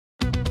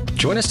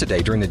Join us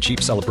today during the Jeep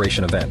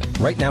Celebration event.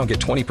 Right now, get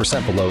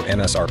 20% below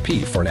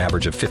MSRP for an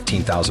average of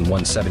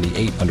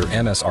 $15,178 under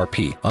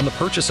MSRP on the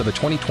purchase of a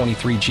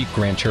 2023 Jeep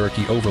Grand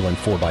Cherokee Overland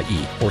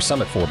 4xE or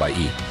Summit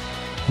 4xE.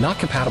 Not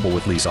compatible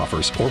with lease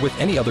offers or with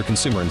any other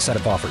consumer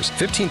incentive offers.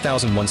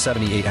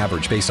 $15,178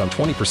 average based on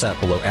 20%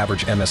 below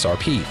average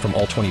MSRP from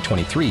all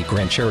 2023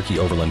 Grand Cherokee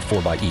Overland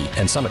 4xE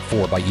and Summit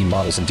 4xE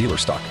models in dealer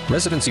stock.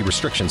 Residency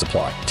restrictions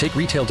apply. Take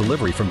retail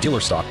delivery from dealer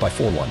stock by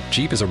 4/1.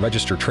 Jeep is a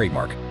registered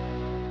trademark.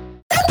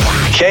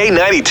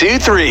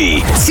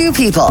 K92-3. Two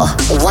people,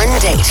 one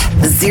date,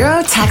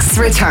 zero texts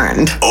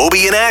returned.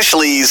 Obie and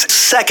Ashley's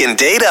second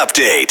date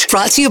update.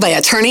 Brought to you by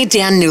attorney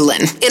Dan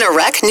Newlin. In a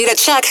wreck, need a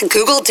check,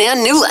 Google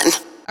Dan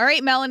Newlin. All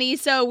right, Melanie,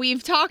 so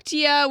we've talked to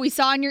you. We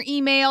saw in your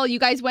email you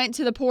guys went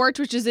to The Porch,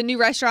 which is a new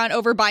restaurant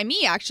over by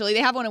me, actually.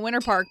 They have one in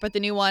Winter Park, but the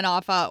new one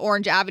off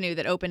Orange Avenue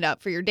that opened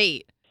up for your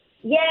date.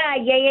 Yeah.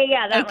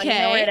 That one. You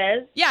know where it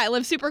is? Yeah, I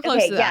live super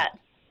close to that. Yeah.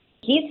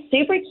 He's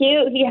super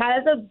cute. He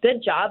has a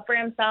good job for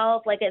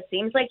himself. Like, it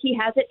seems like he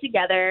has it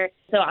together.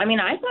 So, I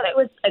mean, I thought it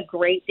was a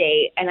great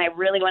date, and I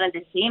really wanted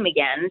to see him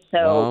again.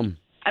 So,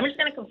 I'm just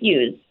kind of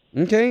confused.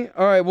 Okay.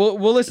 All right.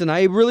 Well, listen,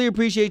 I really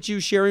appreciate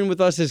you sharing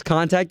with us his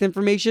contact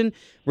information.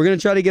 We're going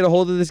to try to get a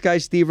hold of this guy,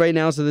 Steve, right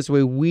now, so this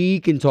way we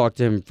can talk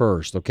to him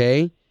first,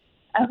 okay?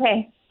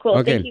 Okay, cool.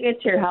 Okay. Thank you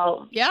guys for your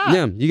help. Yeah.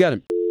 Yeah, you got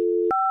it.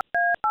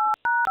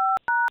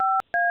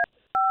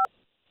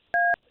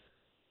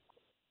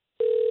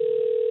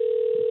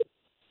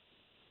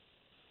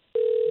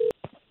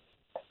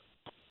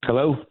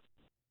 Hello?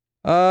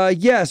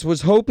 Yes,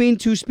 was hoping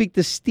to speak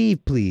to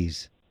Steve,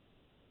 please.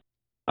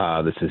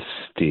 This is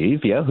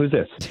Steve. Yeah, who's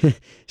this?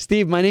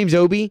 Steve, my name's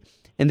Obie,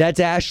 and that's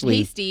Ashley.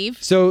 Hey, Steve.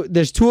 So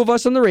there's two of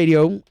us on the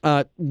radio.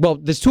 Well,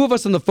 there's two of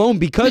us on the phone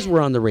because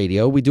we're on the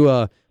radio. We do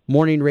a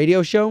morning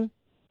radio show.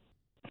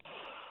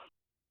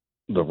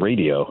 The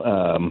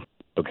radio.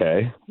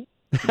 Okay.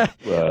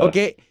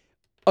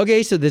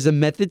 Okay, so there's a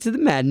method to the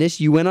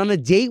madness. You went on a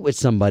date with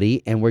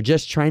somebody, and we're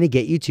just trying to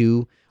get you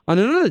two on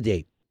another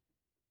date.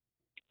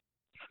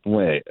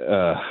 Wait,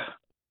 can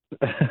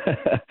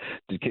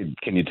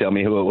you tell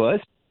me who it was?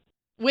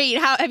 Wait,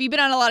 have you been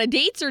on a lot of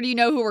dates, or do you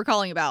know who we're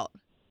calling about?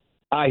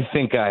 I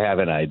think I have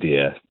an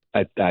idea.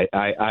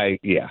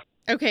 Yeah.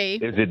 Okay.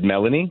 Is it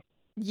Melanie?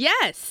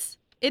 Yes,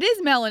 it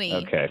is Melanie.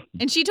 Okay.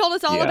 And she told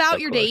us all Yes, about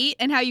of your course. date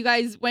and how you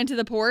guys went to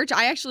The Porch.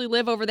 I actually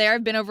live over there.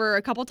 I've been over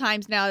a couple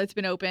times now that's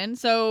been open.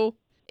 So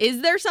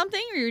is there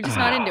something, or you're just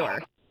not into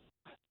her?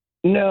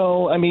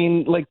 No, I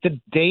mean, like,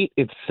 the date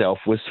itself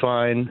was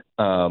fine,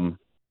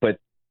 but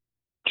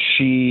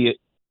she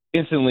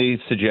instantly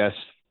suggests,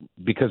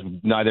 because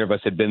neither of us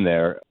had been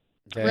there,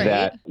 Right.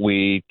 that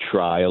we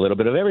try a little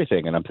bit of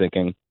everything. And I'm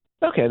thinking,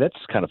 okay, that's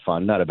kind of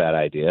fun, not a bad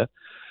idea.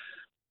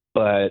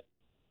 But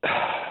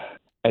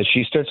as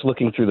she starts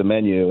looking through the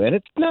menu, and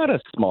it's not a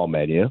small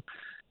menu,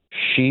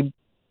 she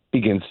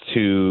begins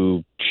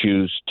to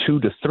choose 2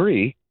 to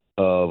 3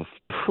 of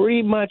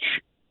pretty much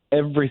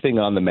everything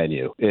on the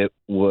menu. It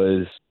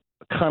was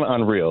kind of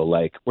unreal.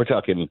 Like, we're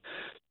talking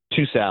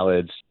 2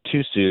 salads,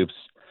 2 soups,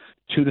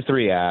 2 to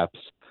 3 apps,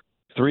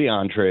 3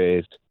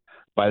 entrees.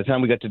 By the time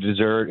we got to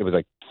dessert, it was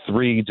like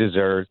 3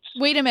 desserts.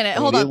 Wait a minute. I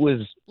mean, Hold on. It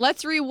was,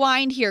 Let's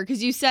rewind here,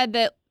 because you said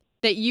that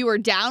you were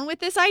down with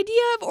this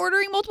idea of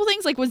ordering multiple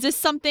things. Like, was this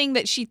something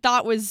that she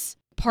thought was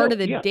part of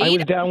the yeah, date? I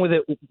was down with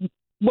it.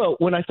 Well,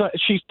 when I thought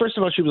first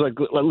of all, she was like,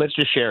 let's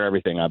just share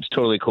everything. I was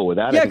totally cool with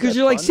that. I Yeah, think because that's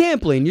you're like fun.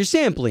 sampling. You're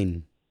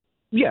sampling.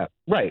 Yeah,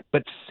 right.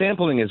 But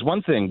sampling is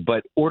one thing,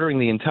 but ordering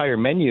the entire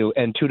menu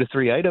and 2 to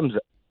 3 items,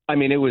 I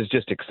mean, it was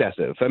just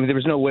excessive. I mean, there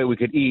was no way we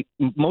could eat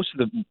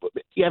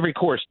every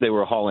course. They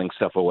were hauling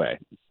stuff away.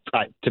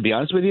 To be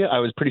honest with you, I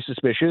was pretty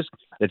suspicious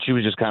that she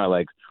was just kind of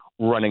like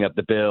running up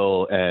the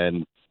bill.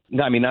 And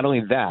I mean, not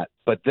only that,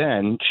 but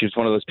then she was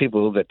one of those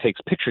people that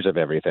takes pictures of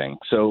everything.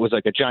 So it was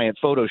like a giant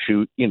photo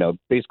shoot,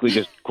 basically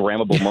just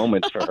grammable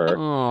moments for her.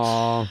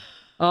 Aww.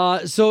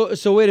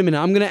 So wait a minute.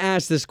 I'm gonna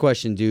ask this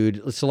question,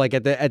 dude. So like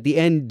at the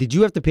end, did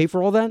you have to pay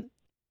for all that?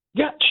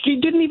 Yeah, she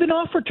didn't even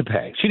offer to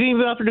pay. She didn't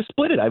even offer to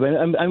split it. I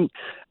mean,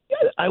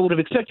 I would have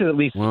expected at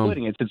least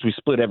splitting it since we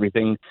split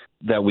everything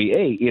that we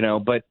ate,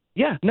 But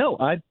yeah, no,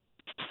 I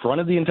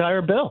fronted the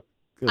entire bill.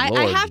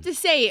 I have to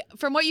say,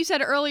 from what you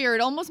said earlier,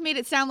 it almost made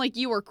it sound like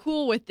you were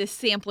cool with this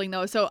sampling,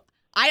 though. So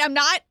I'm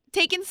not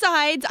taking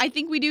sides. I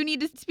think we do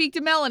need to speak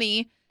to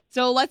Melanie.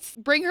 So let's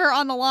bring her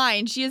on the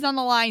line. She is on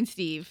the line,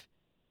 Steve.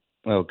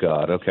 Oh,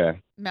 God.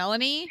 Okay.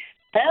 Melanie?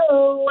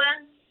 Hello.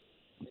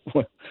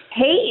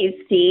 Hey,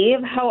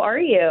 Steve. How are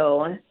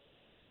you?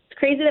 It's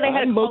crazy that I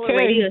had to call a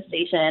radio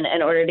station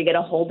in order to get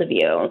a hold of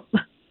you.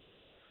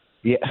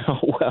 Yeah,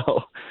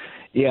 well,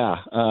 yeah.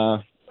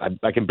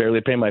 I can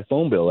barely pay my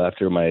phone bill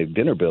after my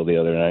dinner bill the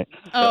other night.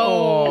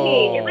 Oh. I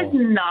mean, it was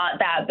not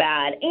that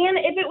bad. And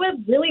if it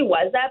really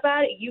was that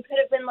bad, you could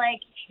have been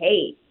like,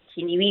 hey,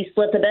 can you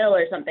split the bill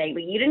or something?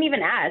 But you didn't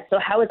even ask. So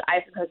how was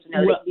I supposed to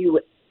know that you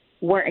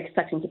weren't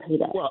expecting to pay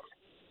this? Well,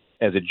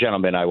 as a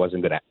gentleman, I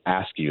wasn't going to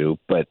ask you,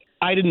 but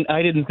I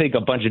didn't think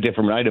a bunch of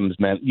different items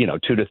meant,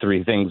 2 to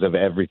 3 things of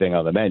everything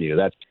on the menu.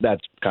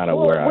 That's kind of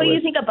where I was. What do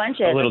you think a bunch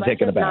is? A little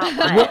taken aback.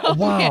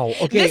 Wow.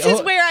 Okay. This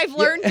is where I've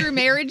learned through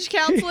marriage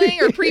counseling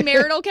or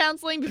premarital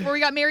counseling before we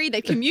got married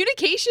that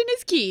communication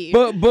is key.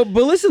 But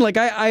listen, like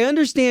I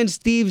understand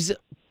Steve's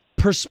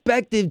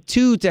perspective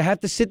too, to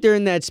have to sit there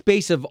in that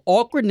space of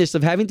awkwardness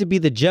of having to be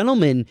the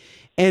gentleman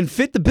and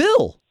fit the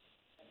bill.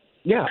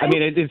 Yeah, I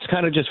mean, it's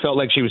kind of just felt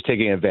like she was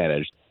taking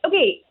advantage.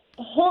 Okay,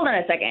 hold on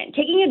a second.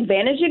 Taking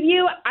advantage of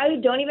you, I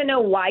don't even know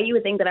why you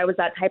would think that I was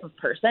that type of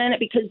person,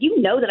 because you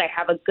know that I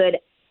have a good,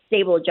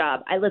 stable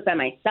job. I live by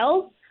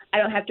myself. I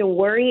don't have to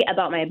worry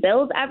about my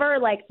bills ever.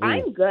 Like,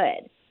 I'm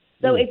good.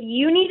 So if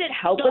you needed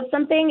help with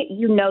something,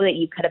 you know that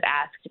you could have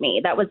asked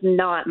me. That was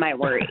not my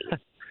worry.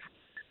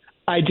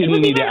 I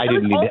didn't need it.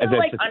 It was also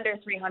like under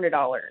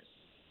 $300.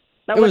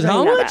 It was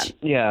how much?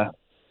 Yeah.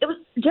 It was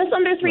just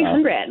under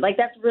 $300. Like,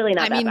 that's really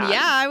not that bad.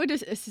 Yeah, I would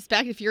just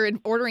suspect if you're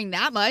ordering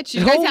that much.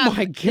 Did you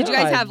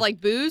guys have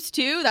like booze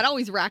too? That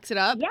always racks it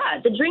up.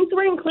 Yeah, the drinks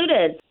were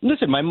included.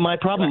 Listen, my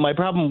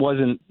problem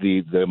wasn't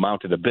the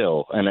amount of the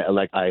bill, and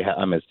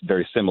I'm a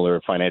very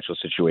similar financial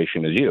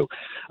situation as you.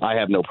 I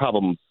have no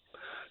problem,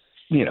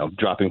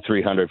 dropping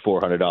 $300,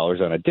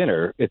 $400 on a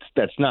dinner.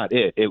 That's not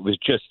it. It was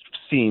just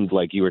seemed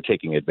like you were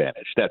taking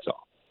advantage. That's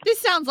all. This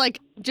sounds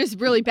like just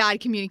really bad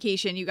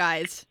communication, you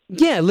guys.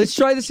 Yeah, let's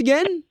try this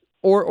again,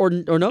 or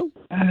no.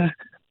 I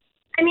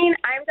mean,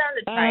 I'm down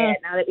to try it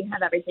now that we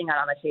have everything out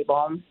on the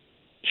table.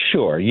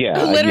 Sure,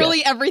 yeah.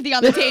 Literally everything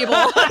on the table.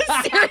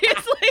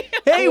 Seriously.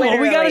 Hey, well,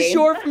 we got a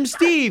short from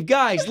Steve.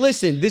 Guys,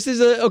 listen, this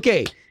is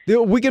okay.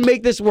 We can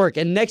make this work,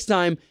 and next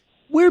time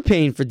we're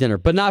paying for dinner,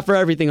 but not for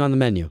everything on the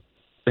menu.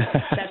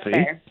 That's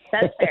fair.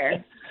 That's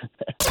fair.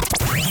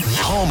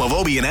 Home of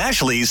Obie and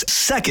Ashley's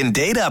second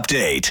date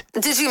update.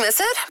 Did you miss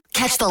it?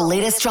 Catch the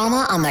latest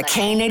drama on the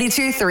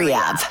K82-3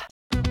 app.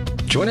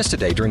 Join us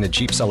today during the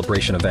Jeep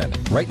Celebration event.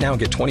 Right now,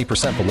 get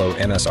 20% below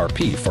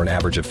MSRP for an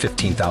average of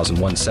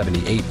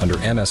 $15,178 under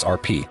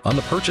MSRP on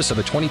the purchase of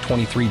a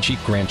 2023 Jeep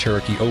Grand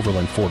Cherokee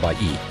Overland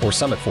 4xE or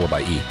Summit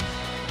 4xE.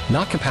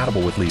 Not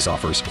compatible with lease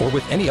offers or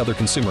with any other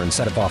consumer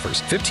incentive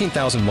offers.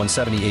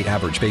 $15,178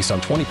 average based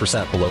on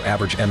 20% below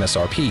average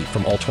MSRP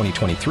from all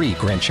 2023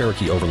 Grand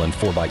Cherokee Overland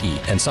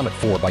 4xE and Summit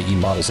 4xE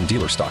models in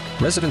dealer stock.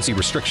 Residency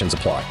restrictions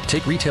apply.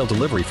 Take retail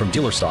delivery from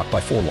dealer stock by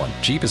 4/1.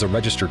 Jeep is a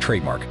registered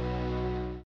trademark.